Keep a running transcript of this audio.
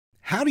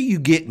how do you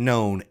get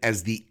known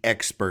as the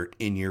expert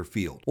in your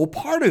field? Well,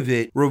 part of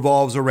it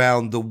revolves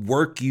around the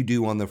work you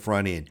do on the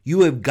front end. You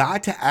have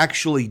got to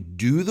actually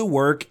do the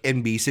work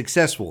and be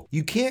successful.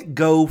 You can't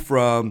go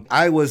from,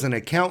 I was an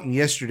accountant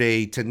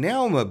yesterday to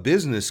now I'm a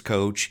business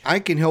coach. I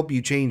can help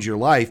you change your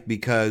life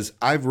because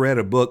I've read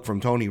a book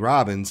from Tony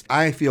Robbins.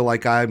 I feel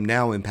like I'm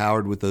now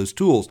empowered with those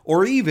tools.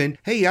 Or even,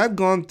 hey, I've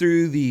gone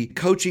through the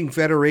Coaching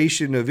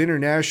Federation of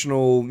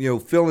International,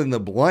 fill in the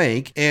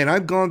blank, and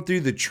I've gone through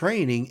the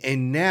training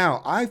and now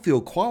I feel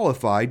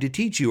qualified to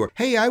teach you. Or,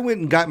 hey, I went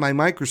and got my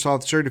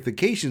Microsoft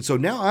certification, so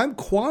now I'm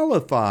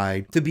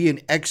qualified to be an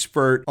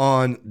expert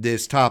on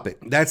this topic.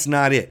 That's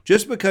not it.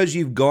 Just because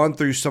you've gone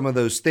through some of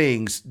those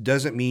things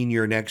doesn't mean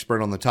you're an expert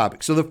on the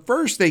topic. So the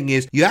first thing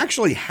is you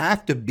actually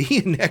have to be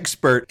an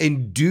expert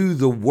and do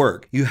the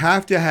work. You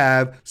have to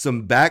have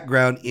some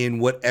background in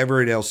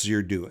whatever else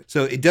you're doing.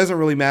 So it doesn't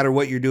really matter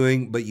what you're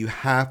doing, but you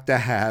have to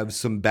have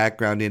some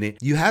background in it.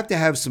 You have to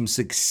have some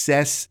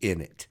success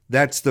in it.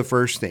 That's the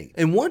first thing.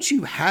 And once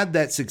you've had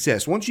that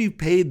success, once you've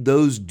paid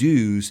those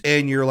dues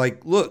and you're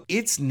like, look,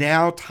 it's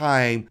now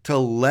time to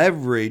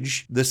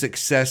leverage the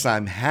success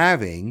I'm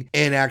having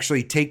and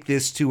actually take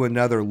this to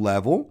another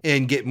level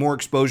and get more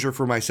exposure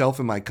for myself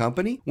and my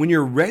company. When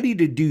you're ready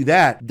to do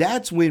that,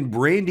 that's when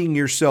branding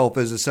yourself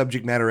as a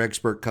subject matter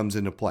expert comes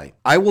into play.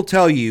 I will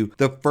tell you,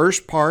 the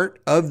first part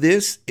of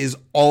this is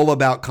all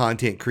about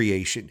content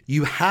creation.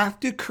 You have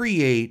to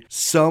create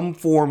some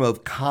form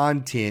of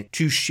content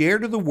to share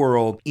to the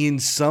world in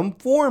some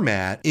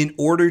format in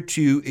order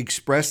to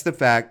express the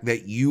fact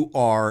that you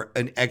are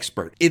an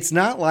expert. It's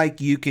not like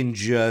you can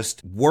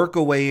just work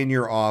away in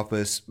your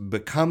office,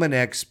 become an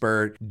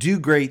expert, do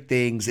great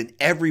things, and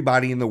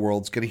everybody in the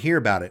world's going to hear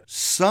about it.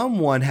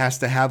 Someone has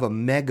to have a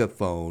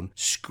megaphone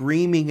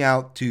screaming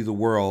out to the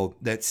world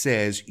that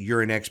says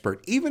you're an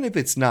expert, even if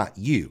it's not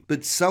you,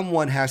 but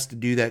someone has to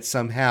do that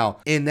somehow,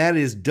 and that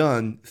is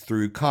done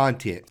through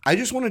content. I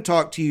just want to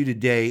talk to you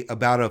today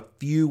about a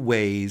few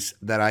ways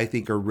that I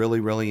think are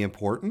really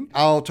important.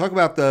 I'll talk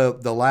about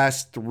the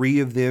last three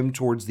of them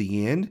towards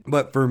the end,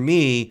 but for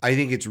me, I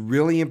think it's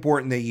really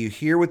important that you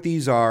hear what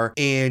these are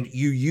and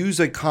you use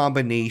a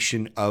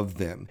combination of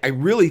them. I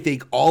really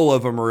think all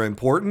of them are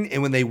important,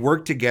 and when they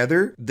work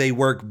together, they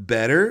work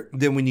better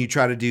than when you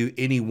try to do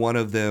any one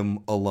of them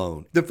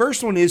alone. The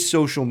first one is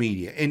social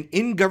media, and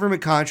in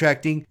government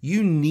contracting,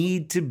 you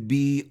need to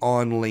be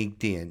on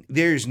LinkedIn.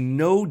 There's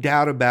no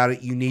doubt about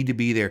it. You need to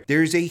be there.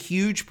 There's a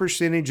huge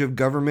percentage of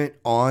government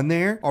on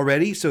there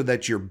already, so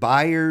that your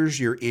buyers,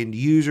 your end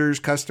users,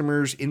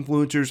 customers,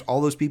 influencers,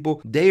 all those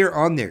people, they are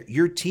on there.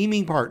 Your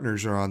teaming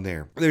partners are on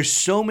there. There's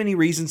so many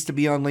reasons to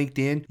be on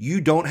LinkedIn. You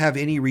don't have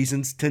any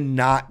reasons to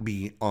not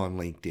be on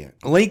LinkedIn.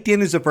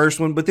 LinkedIn is the first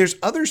one, but there's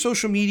other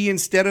social media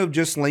instead of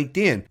just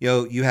LinkedIn.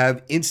 You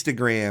have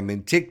Instagram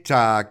and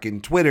TikTok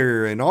and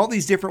Twitter and all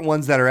these different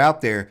ones that are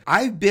out there.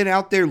 I've been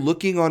out there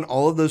looking on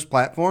all of those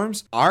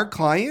platforms. Our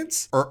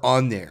clients are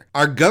on there.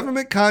 Our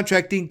government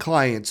contracting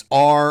clients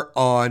are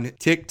on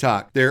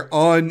TikTok. They're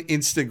on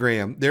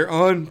Instagram. They're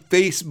on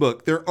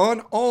Facebook. They're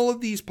on all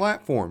of these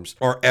platforms.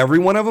 Are every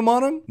one of them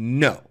on them?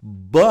 No.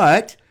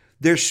 But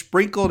they're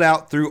sprinkled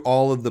out through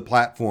all of the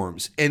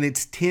platforms, and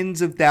it's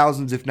tens of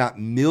thousands, if not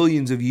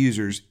millions of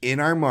users in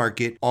our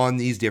market on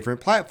these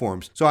different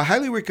platforms. So I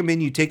highly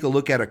recommend you take a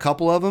look at a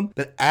couple of them,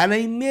 but at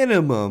a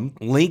minimum,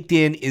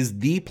 LinkedIn is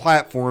the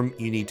platform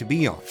you need to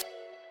be on.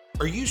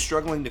 Are you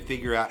struggling to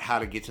figure out how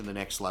to get to the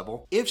next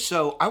level? If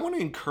so, I want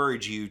to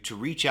encourage you to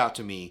reach out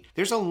to me.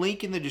 There's a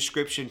link in the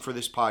description for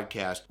this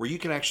podcast where you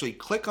can actually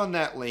click on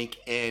that link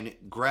and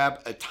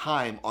grab a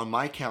time on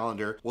my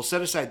calendar. We'll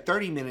set aside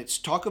 30 minutes,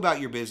 talk about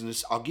your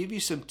business. I'll give you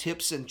some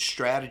tips and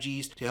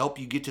strategies to help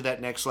you get to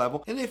that next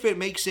level. And if it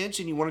makes sense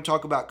and you want to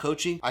talk about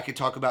coaching, I can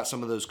talk about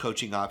some of those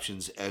coaching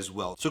options as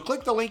well. So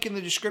click the link in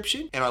the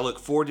description, and I look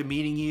forward to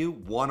meeting you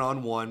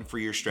one-on-one for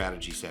your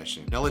strategy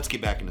session. Now let's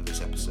get back into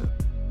this episode.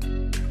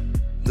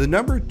 The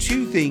number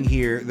two thing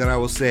here that I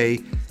will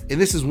say,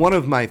 and this is one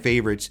of my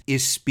favorites,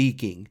 is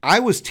speaking. I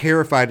was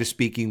terrified of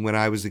speaking when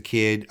I was a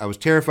kid. I was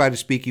terrified of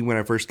speaking when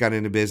I first got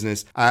into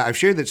business. I've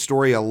shared that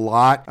story a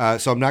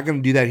lot, so I'm not going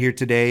to do that here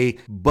today,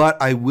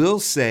 but I will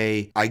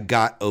say I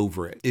got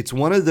over it. It's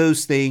one of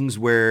those things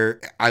where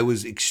I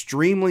was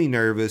extremely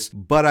nervous,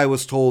 but I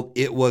was told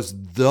it was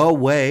the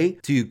way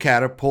to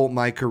catapult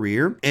my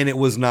career, and it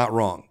was not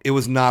wrong. It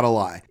was not a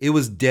lie. It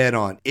was dead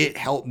on. It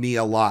helped me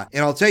a lot.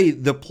 And I'll tell you,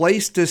 the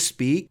place to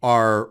speak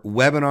are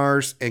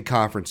webinars and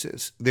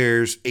conferences.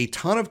 There's a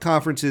ton of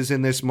conferences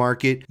in this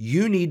market.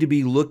 You need to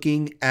be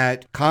looking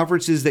at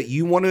conferences that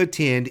you want to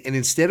attend, and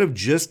instead of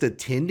just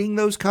attending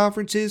those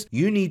conferences,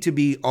 you need to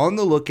be on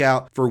the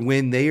lookout for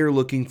when they are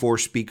looking for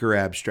speaker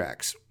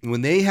abstracts.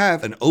 When they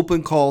have an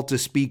open call to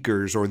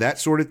speakers or that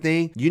sort of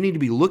thing, you need to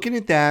be looking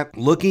at that,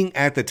 looking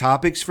at the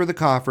topics for the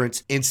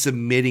conference and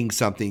submitting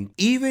something.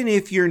 Even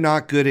if you're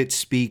not good at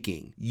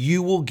speaking,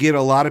 you will get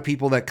a lot of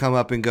people that come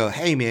up and go,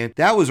 hey man,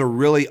 that was a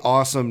really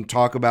awesome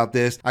talk about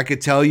this. I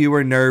could tell you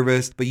were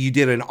nervous, but you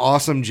did an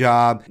awesome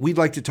job. We'd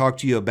like to talk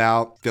to you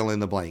about fill in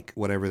the blank,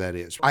 whatever that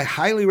is. I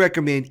highly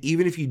recommend,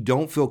 even if you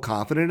don't feel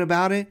confident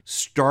about it,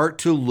 start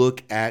to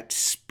look at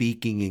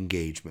speaking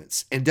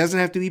engagements. It doesn't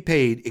have to be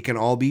paid. It can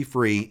all be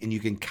free, and you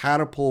can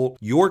catapult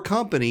your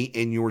company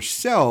and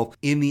yourself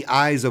in the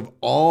eyes of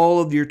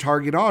all of your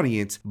target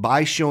audience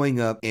by showing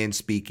up and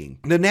speaking.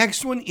 The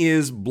next one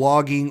is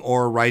blogging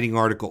or writing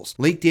articles.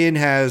 LinkedIn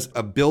has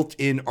a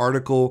built-in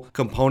article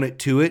component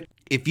to it.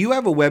 If you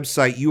have a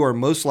website, you are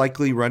most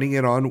likely running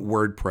it on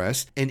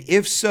WordPress. And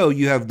if so,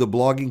 you have the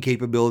blogging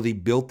capability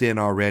built in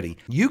already.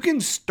 You can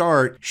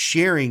start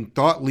sharing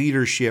thought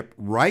leadership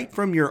right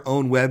from your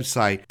own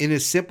website in a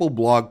simple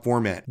blog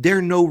format. There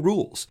are no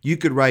rules. You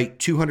could write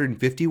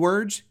 250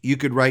 words. You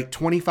could write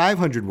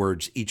 2,500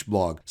 words each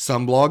blog.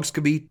 Some blogs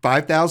could be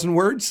 5,000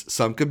 words.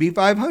 Some could be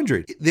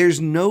 500.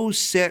 There's no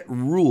set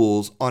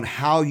rules on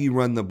how you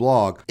run the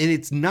blog. And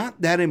it's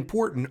not that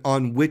important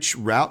on which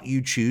route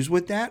you choose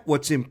with that.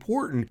 What's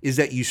important is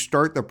that you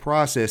start the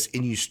process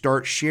and you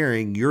start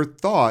sharing your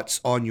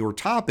thoughts on your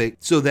topic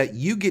so that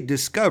you get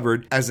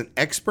discovered as an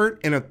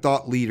expert and a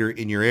thought leader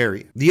in your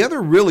area. The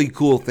other really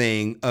cool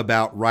thing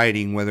about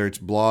writing, whether it's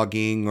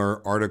blogging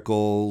or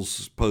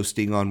articles,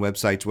 posting on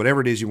websites,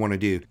 whatever it is you want to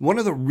do, one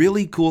of the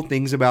really cool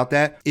things about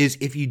that is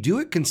if you do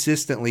it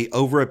consistently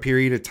over a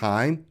period of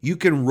time, you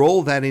can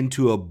roll that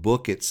into a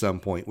book at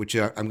some point, which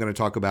I'm going to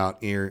talk about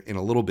here in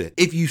a little bit.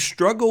 If you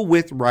struggle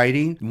with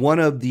writing, one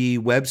of the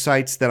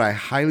websites that I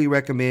highly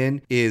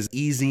recommend is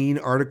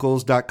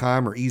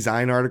ezinearticles.com or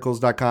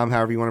ezinearticles.com,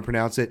 however you want to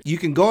pronounce it. You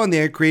can go on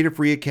there, create a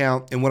free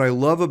account. And what I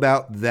love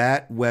about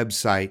that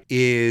website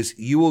is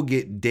you will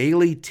get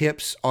daily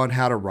tips on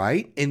how to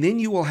write. And then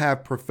you will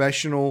have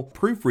professional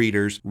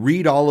proofreaders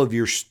read all of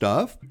your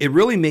stuff. It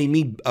really made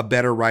me a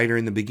better writer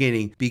in the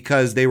beginning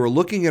because they were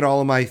looking at all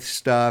of my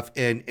stuff.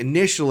 And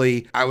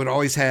initially I would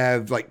always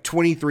have like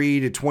 23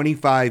 to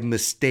 25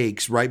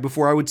 mistakes right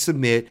before I would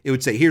submit. It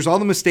would say, here's all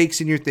the mistakes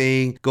in your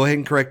thing. Go ahead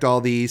and correct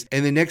all these.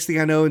 And the next thing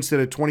I know, instead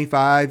of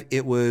 25,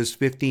 it was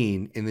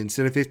 15. And then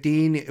instead of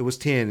 15, it was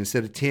 10.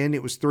 Instead of 10,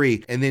 it was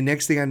 3. And then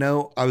next thing I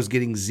know, I was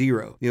getting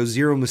 0.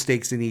 0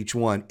 mistakes in each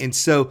one. And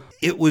so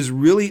it was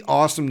really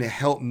awesome to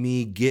help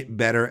me get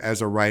better as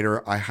a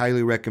writer. I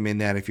highly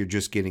recommend that if you're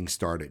just getting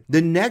started.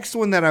 The next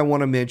one that I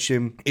want to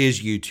mention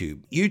is YouTube.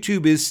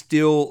 YouTube is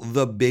still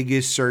the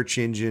biggest search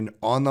engine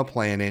on the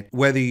planet.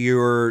 Whether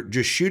you're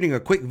just shooting a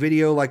quick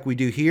video like we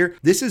do here,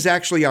 this is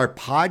actually our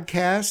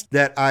podcast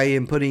that I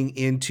am putting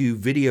into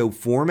video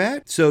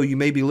format. So you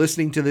may be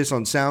listening to this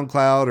on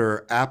SoundCloud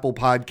or Apple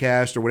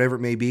Podcast or whatever it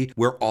may be.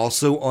 We're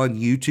also on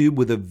YouTube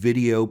with a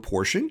video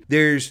portion.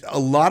 There's a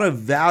lot of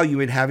value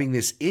in having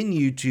this in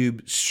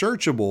YouTube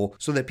searchable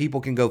so that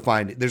people can go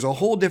find it. There's a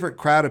whole different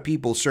crowd of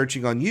people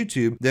searching on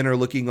YouTube than are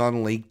looking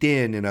on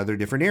LinkedIn and other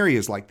different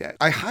areas like that.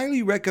 I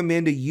highly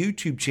recommend a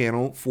YouTube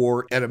channel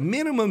for, at a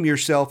minimum,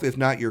 yourself, if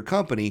not your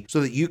company,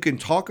 so that you can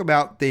talk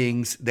about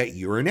things that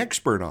you're an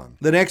expert on.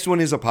 The next one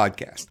is a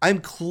podcast. I'm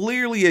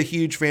clearly a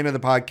huge fan of the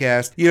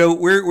podcast.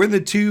 We're in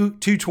the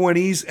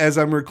 220s as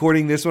I'm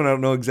recording this one. I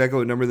don't know exactly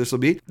what number this will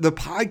be. The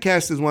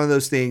podcast is one of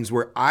those things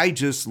where I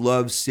just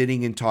love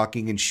sitting and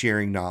talking and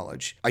sharing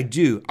knowledge. I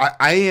do.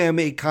 I am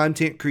a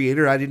content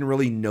creator. I didn't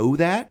really know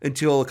that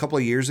until a couple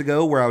of years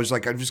ago, where I was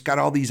like, I've just got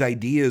all these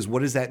ideas.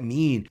 What does that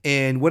mean?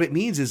 And what it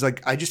means is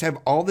like, I just have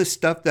all this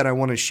stuff that I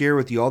want to share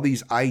with you, all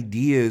these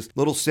ideas,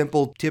 little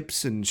simple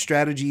tips and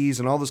strategies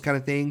and all those kind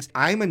of things.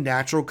 I'm a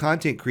natural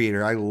content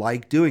creator. I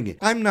like doing it.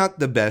 I'm not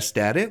the best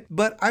at it,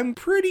 but I'm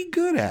pretty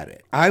good at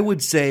it. I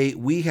would say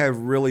we have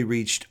really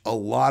reached a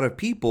lot of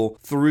people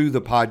through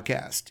the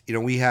podcast.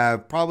 We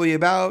have probably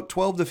about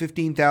 12 to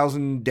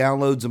 15,000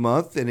 downloads a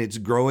month, and it's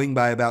growing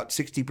by about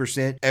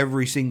 60%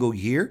 every single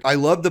year. I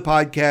love the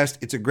podcast.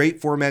 It's a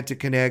great format to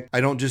connect.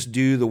 I don't just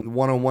do the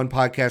one-on-one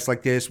podcast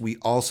like this. We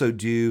also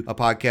do a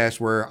podcast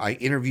where I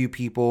interview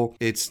people.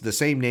 It's the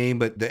same name,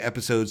 but the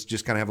episodes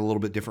just kind of have a little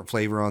bit different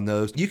flavor on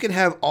those. You can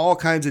have all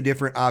kinds of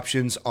different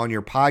options on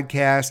your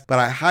podcast, but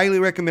I highly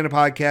recommend a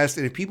podcast.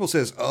 And if people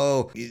says,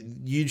 oh,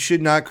 you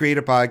should not create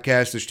a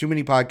podcast, there's too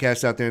many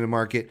podcasts out there in the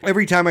market.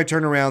 Every time I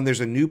turn around,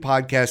 there's a new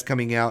podcast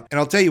coming out. And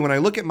I'll tell you, when I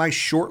look at my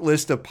short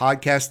list of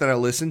podcasts that I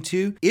listen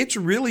to, it's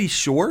really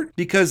short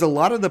because a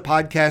lot of the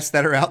podcasts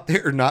that are out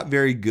there are not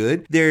very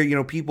good. They're,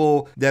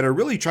 people that are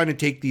really trying to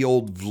take the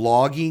old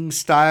vlogging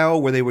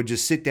style where they would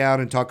just sit down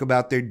and talk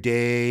about their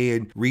day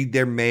and read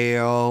their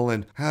mail.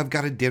 And I've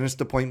got a dentist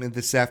appointment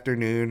this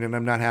afternoon and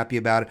I'm not happy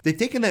about it. They've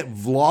taken that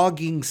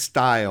vlogging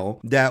style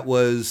that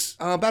was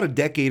about a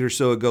decade decade or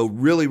so ago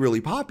really,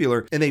 really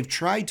popular, and they've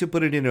tried to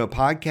put it into a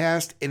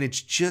podcast, and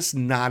it's just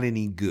not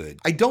any good.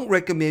 I don't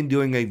recommend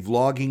doing a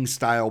vlogging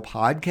style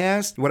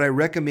podcast. What I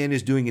recommend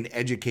is doing an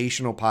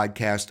educational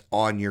podcast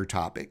on your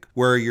topic,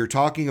 where you're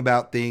talking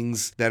about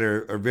things that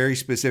are very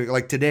specific.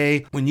 Like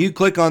today, when you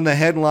click on the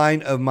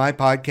headline of my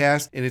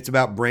podcast and it's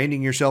about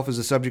branding yourself as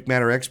a subject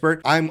matter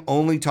expert, I'm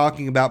only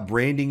talking about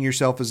branding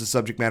yourself as a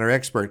subject matter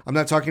expert. I'm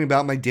not talking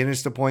about my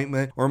dentist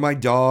appointment or my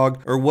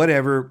dog or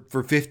whatever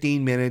for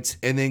 15 minutes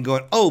and then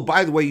going, oh,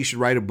 by the way, you should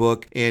write a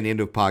book, and end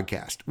of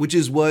podcast, which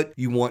is what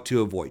you want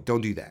to avoid.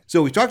 Don't do that.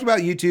 So we talked about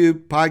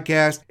YouTube,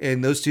 podcast,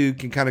 and those two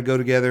can kind of go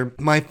together.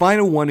 My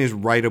final one is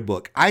write a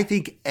book. I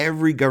think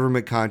every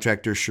government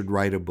contractor should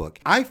write a book.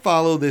 I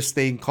follow this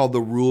thing called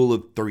the rule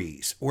of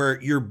threes,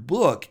 where your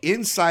book,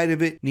 inside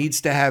of it,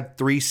 needs to have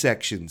 3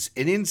 sections.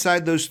 And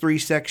inside those 3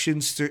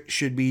 sections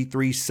should be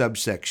 3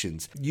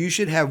 subsections. You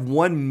should have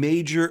one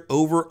major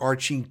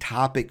overarching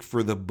topic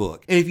for the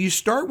book. And if you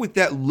start with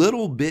that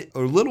little bit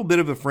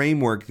of a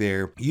framework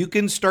there, you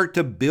can start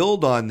to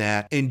build on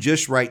that and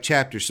just write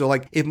chapters. So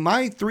like if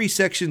my 3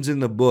 sections in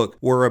the book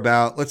were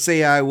about, let's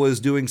say I was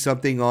doing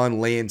something on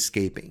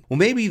landscaping. Well,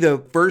 maybe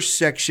the first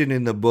section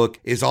in the book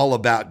is all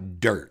about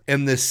dirt,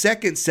 and the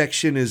second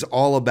section is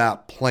all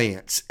about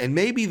plants, and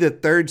maybe the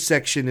third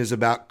section is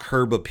about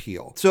curb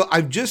appeal. So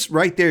I've just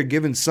right there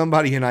given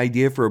somebody an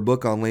idea for a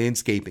book on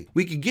landscaping.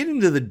 We could get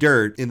into the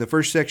dirt. In the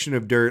first section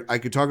of dirt, I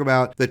could talk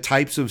about the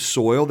types of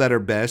soil that are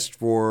best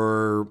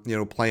for,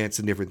 plants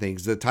and different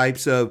things, the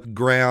types of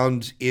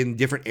ground in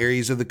different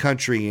areas of the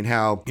country, and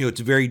how, it's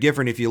very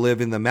different if you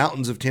live in the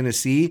mountains of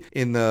Tennessee,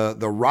 in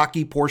the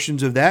rocky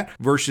portions of that,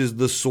 versus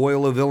the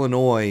soil of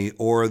Illinois,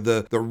 or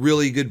the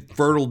really good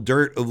fertile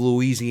dirt of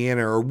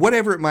Louisiana, or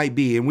whatever it might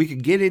be. And we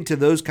could get into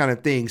those kind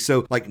of things.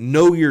 So like,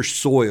 know your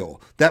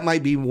soil. That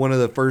might be one of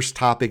the first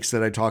topics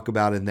that I talk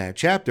about in that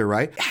chapter,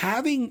 right?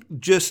 Having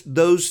just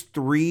those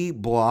 3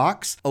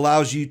 blocks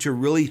allows you to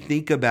really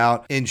think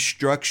about and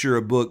structure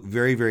a book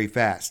very, very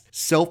fast.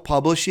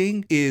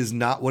 Self-publishing is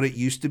not what it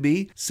used to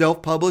be.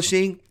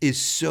 Self-publishing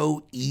is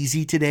so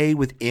easy today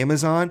with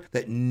Amazon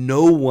that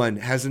no one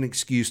has an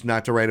excuse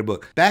not to write a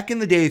book. Back in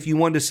the day, if you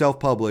wanted to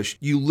self-publish,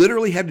 you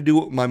literally had to do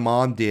what my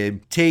mom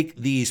did: take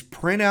these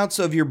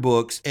printouts of your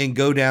books and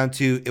go down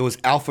to, it was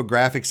Alpha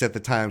Graphics at the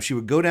time. She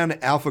would go down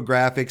to Alpha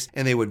Graphics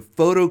and they would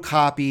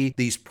photocopy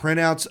these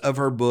printouts of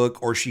her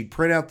book, or she'd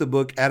print out the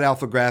book at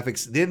Alpha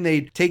Graphics. Then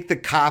they'd take the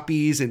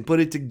copies and put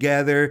it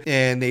together,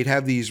 and they'd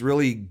have these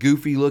really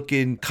goofy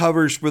looking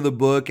covers for the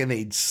book, and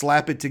they'd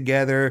slap it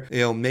together.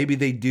 Maybe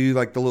they do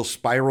like the little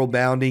spiral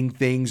bounding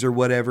things or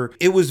whatever.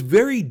 It was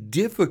very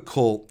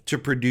difficult to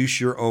produce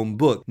your own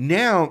book.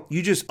 Now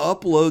you just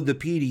upload the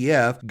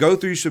PDF, go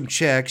through some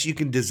checks, you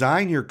can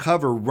design your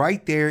cover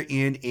right there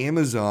in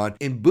Amazon,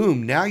 and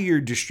boom, now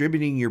you're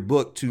distributing your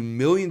book to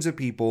millions of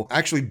people,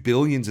 actually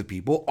billions of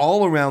people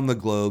all around the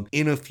globe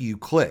in a few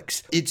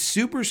clicks. It's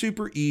super,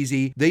 super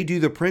easy. They do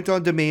the print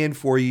on demand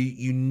for you.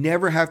 You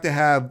never have to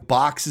have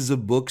boxes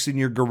of books in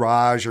your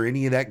garage or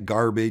any of that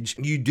garbage.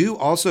 You do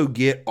also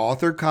get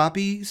author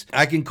copies.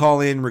 I can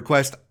call in,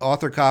 request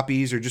author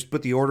copies, or just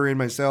put the order in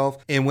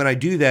myself. And when I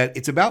do that,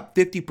 it's about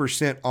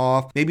 50%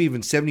 off, maybe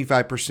even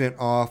 75%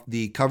 off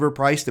the cover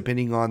price,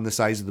 depending on the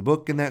size of the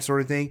book and that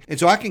sort of thing. And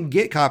so I can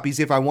get copies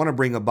if I want to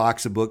bring a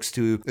box of books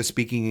to a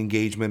speaking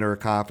engagement or a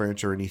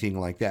conference or anything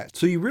like that.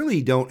 So you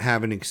really don't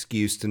have an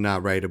excuse to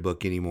not write a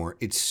book anymore.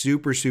 It's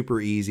super,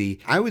 super easy.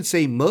 I would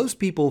say most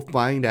people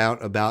find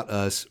out about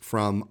us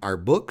from our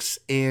books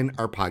and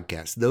our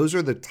podcasts. Those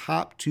are the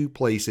top 2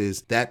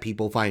 places that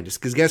people find us.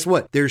 Because guess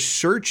what? They're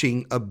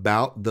searching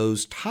about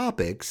those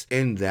topics,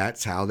 and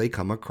that's how they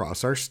come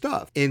across our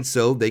stuff. And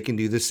so they can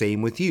do the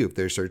same with you. If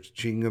they're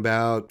searching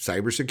about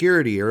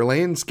cybersecurity or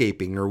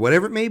landscaping or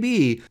whatever it may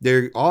be,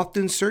 they're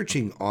often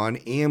searching on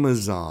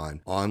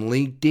Amazon, on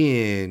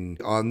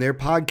LinkedIn, on their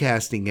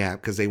podcasting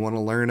app, because they want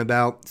to learn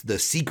about the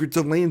secrets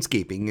of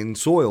landscaping and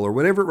soil or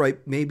whatever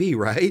it may be,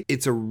 right?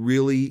 It's a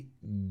really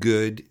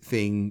good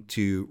thing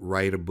to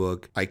write a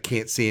book. I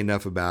can't say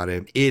enough about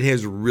it. It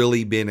has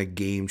really been a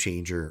game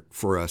changer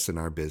for us in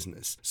our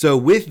business. So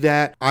with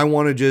that, I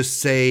want to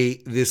just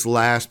say this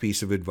last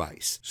piece of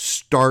advice.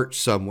 Start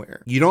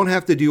somewhere. You don't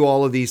have to do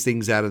all of these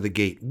things out of the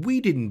gate.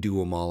 We didn't do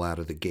them all out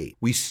of the gate.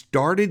 We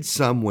started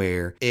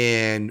somewhere,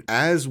 and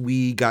as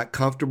we got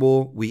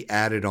comfortable, we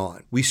added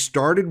on. We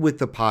started with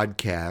the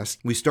podcast.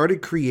 We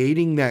started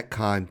creating that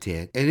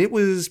content, and it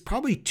was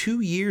probably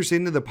 2 years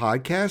into the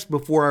podcast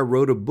before I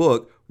wrote a book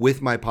with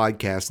my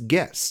podcast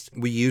guests.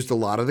 We used a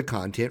lot of the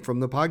content from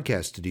the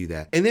podcast to do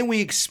that. And then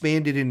we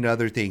expanded into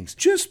other things.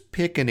 Just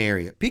pick an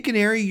area. Pick an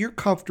area you're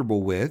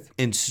comfortable with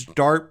and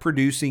start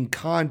producing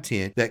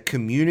content that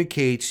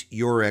communicates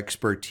your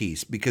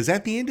expertise. Because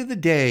at the end of the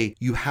day,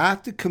 you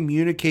have to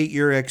communicate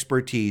your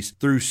expertise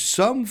through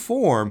some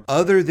form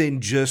other than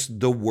just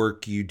the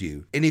work you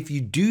do. And if you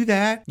do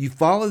that, you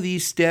follow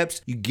these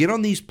steps, you get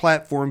on these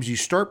platforms, you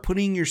start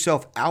putting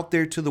yourself out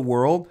there to the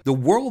world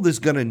is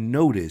going to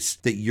notice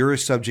that you're a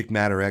subject subject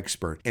matter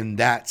expert, and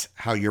that's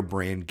how your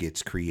brand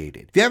gets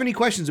created. If you have any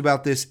questions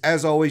about this,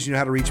 as always, you know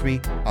how to reach me.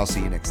 I'll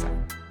see you next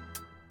time.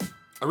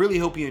 I really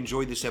hope you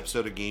enjoyed this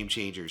episode of Game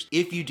Changers.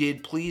 If you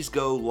did, please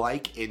go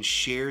like and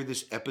share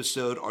this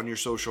episode on your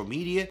social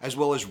media, as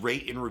well as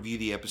rate and review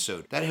the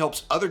episode. That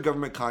helps other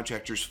government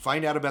contractors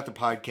find out about the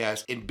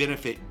podcast and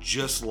benefit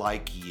just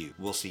like you.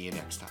 We'll see you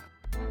next time.